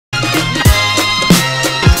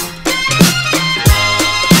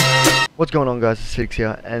What's going on, guys? It's Fix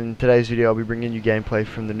here, and in today's video I'll be bringing you gameplay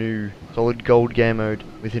from the new solid gold game mode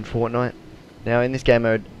within Fortnite. Now in this game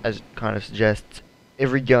mode, as it kind of suggests,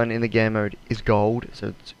 every gun in the game mode is gold, so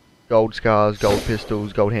it's gold scars, gold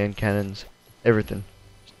pistols, gold hand cannons, everything.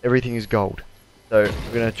 Everything is gold. So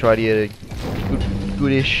we're going to try to get a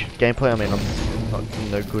goodish gameplay. I mean,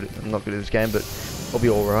 I'm not good at this game, but I'll be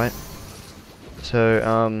alright.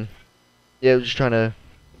 So, yeah, we're just trying to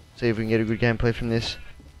see if we can get a good gameplay from this.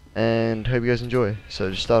 And hope you guys enjoy. So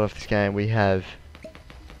to start off this game, we have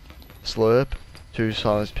Slurp, 2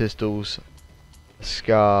 silenced pistols, a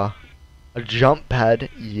scar, a jump pad,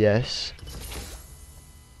 yes,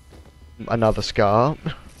 another scar.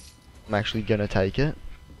 I'm actually gonna take it.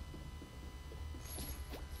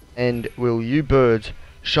 And will you birds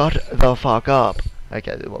shut the fuck up?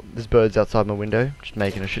 Okay, well, there's birds outside my window, just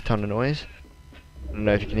making a shit ton of noise. I don't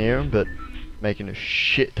know if you can hear them, but making a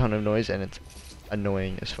shit ton of noise, and it's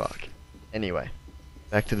annoying as fuck. Anyway,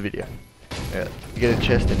 back to the video. You get a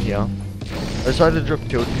chest in here. I decided to drop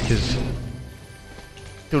Tilted because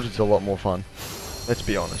Tilted's a lot more fun. Let's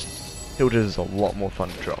be honest. Tilted is a lot more fun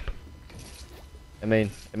to drop. I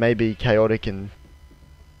mean, it may be chaotic and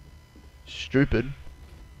stupid,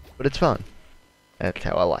 but it's fun. That's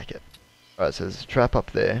how I like it. Alright, so there's a trap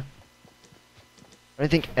up there. I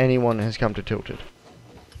don't think anyone has come to Tilted.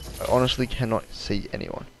 I honestly cannot see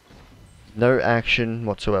anyone. No action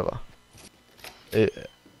whatsoever.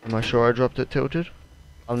 Am I sure I dropped it Tilted?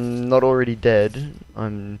 I'm not already dead.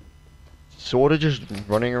 I'm sort of just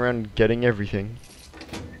running around getting everything.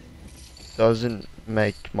 Doesn't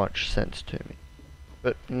make much sense to me.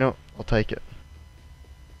 But, no, I'll take it.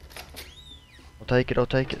 I'll take it.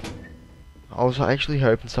 I was actually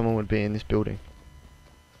hoping someone would be in this building.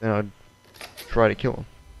 Then I'd try to kill him.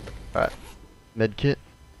 Alright. Medkit.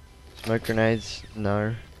 Smoke grenades.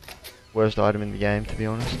 No. Worst item in the game, to be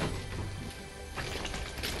honest.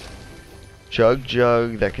 Jug,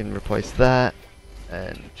 that can replace that,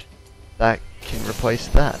 and that can replace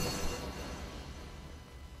that.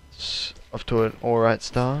 It's off to an alright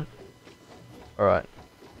start. Alright.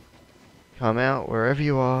 Come out wherever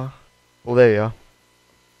you are. Oh, there you are.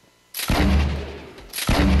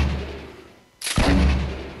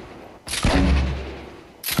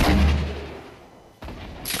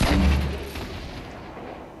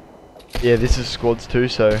 Yeah, this is squads too,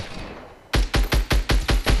 so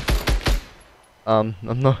I'm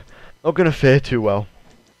not gonna fare too well.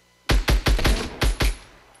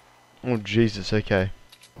 Oh Jesus, okay.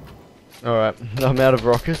 Alright, I'm out of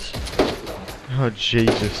rockets. Oh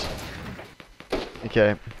Jesus.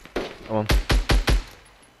 Okay.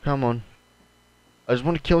 Come on. I just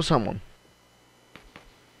want to kill someone.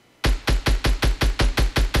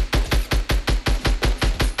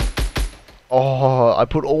 Oh, I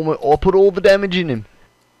put all the damage in him.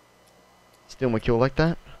 Steal my kill like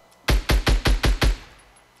that.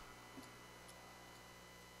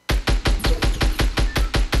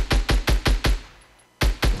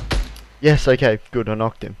 Yes, okay, good, I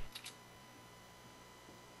knocked him.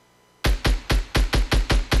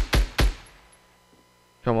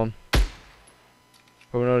 Come on.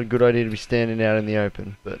 Probably not a good idea to be standing out in the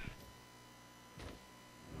open, but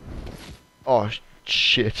oh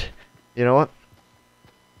shit. You know what?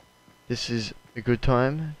 This is a good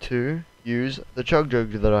time to use the chug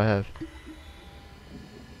jug that I have.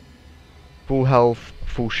 Full health,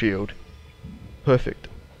 full shield. Perfect.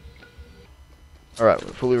 Alright,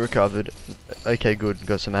 we're fully recovered. Okay, good.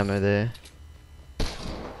 Got some ammo there.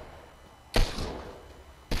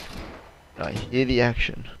 I hear the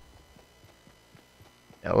action.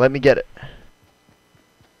 Now let me get it.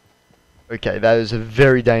 Okay, that is a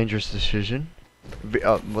very dangerous decision.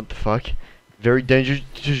 What the fuck? Very dangerous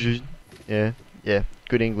decision. Yeah,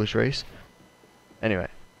 good English race. Anyway.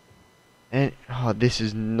 And, oh, this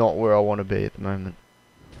is not where I want to be at the moment.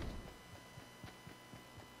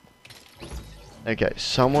 Okay,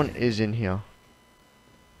 someone is in here.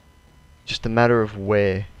 Just a matter of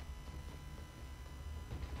where.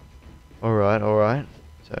 Alright.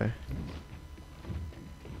 So.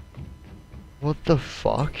 What the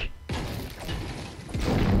fuck?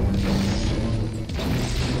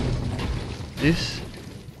 This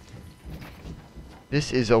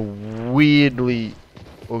is a weirdly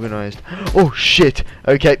organized. Oh shit!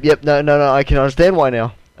 Okay, yep, no, I can understand why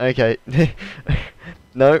now. Okay.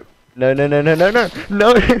 No. I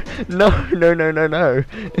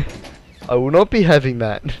will not be having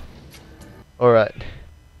that. Alright.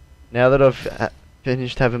 Now that I've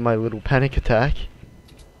finished having my little panic attack.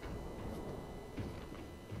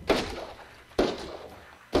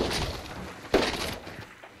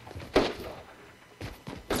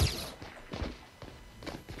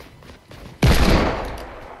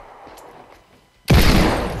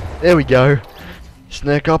 There we go.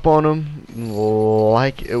 Snuck up on him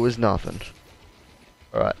like it was nothing.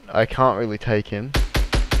 Alright, I can't really take him.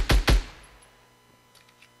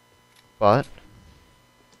 But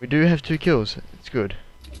we do have 2 kills. It's good.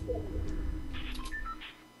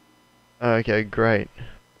 Okay, great.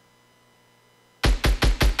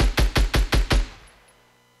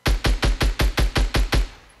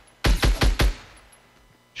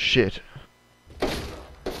 Shit.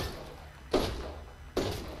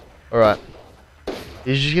 Alright.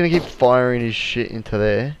 He's just gonna keep firing his shit into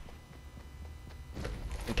there.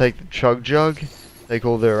 And take the chug jug, take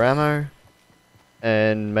all their ammo,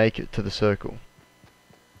 and make it to the circle.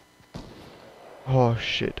 Oh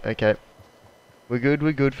shit, okay. We're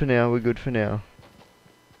good for now, we're good for now.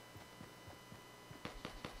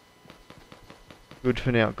 Good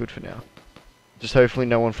for now, good for now. Just hopefully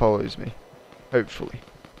no one follows me. Hopefully.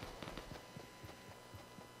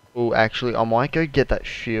 Oh, actually, I might go get that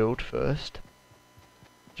shield first.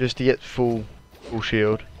 Just to get full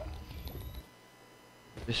shield.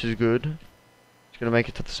 This is good. Just gonna make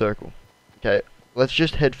it to the circle. Okay, let's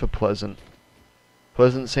just head for Pleasant.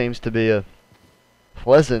 Pleasant seems to be a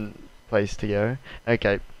pleasant place to go.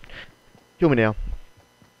 Okay. Kill me now.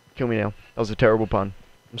 Kill me now. That was a terrible pun.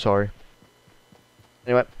 I'm sorry.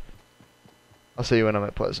 Anyway. I'll see you when I'm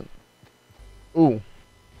at Pleasant. Ooh.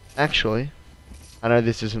 Actually, I know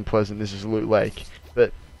this isn't Pleasant, this is Loot Lake.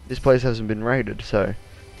 But this place hasn't been raided, so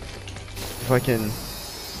if I can...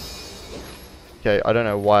 Okay, I don't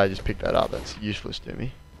know why I just picked that up, that's useless to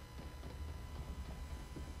me.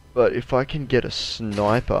 But if I can get a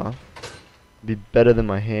sniper, it'd be better than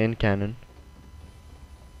my hand cannon.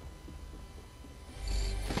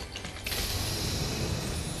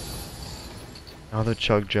 Another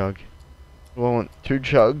chug jug. Do I want 2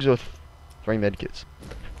 chugs or 3 medkits?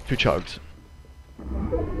 2 chugs.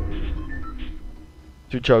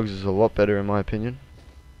 2 chugs is a lot better in my opinion.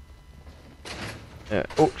 Yeah.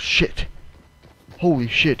 Oh shit! Holy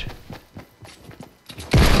shit!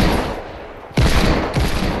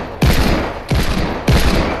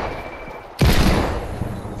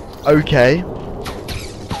 Okay.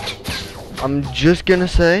 I'm just gonna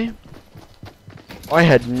say, I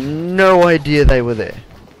had no idea they were there.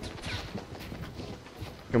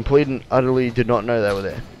 Complete and utterly did not know they were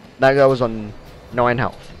there. That guy was on 9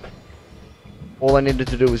 health. All I needed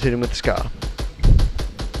to do was hit him with the scar.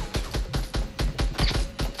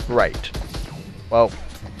 Great. Well,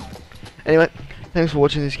 anyway, thanks for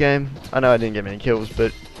watching this game. I know I didn't get many kills,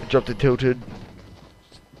 but I dropped it tilted.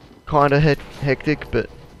 Kinda hectic, but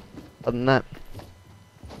other than that,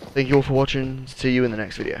 thank you all for watching. See you in the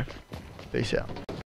next video. Peace out.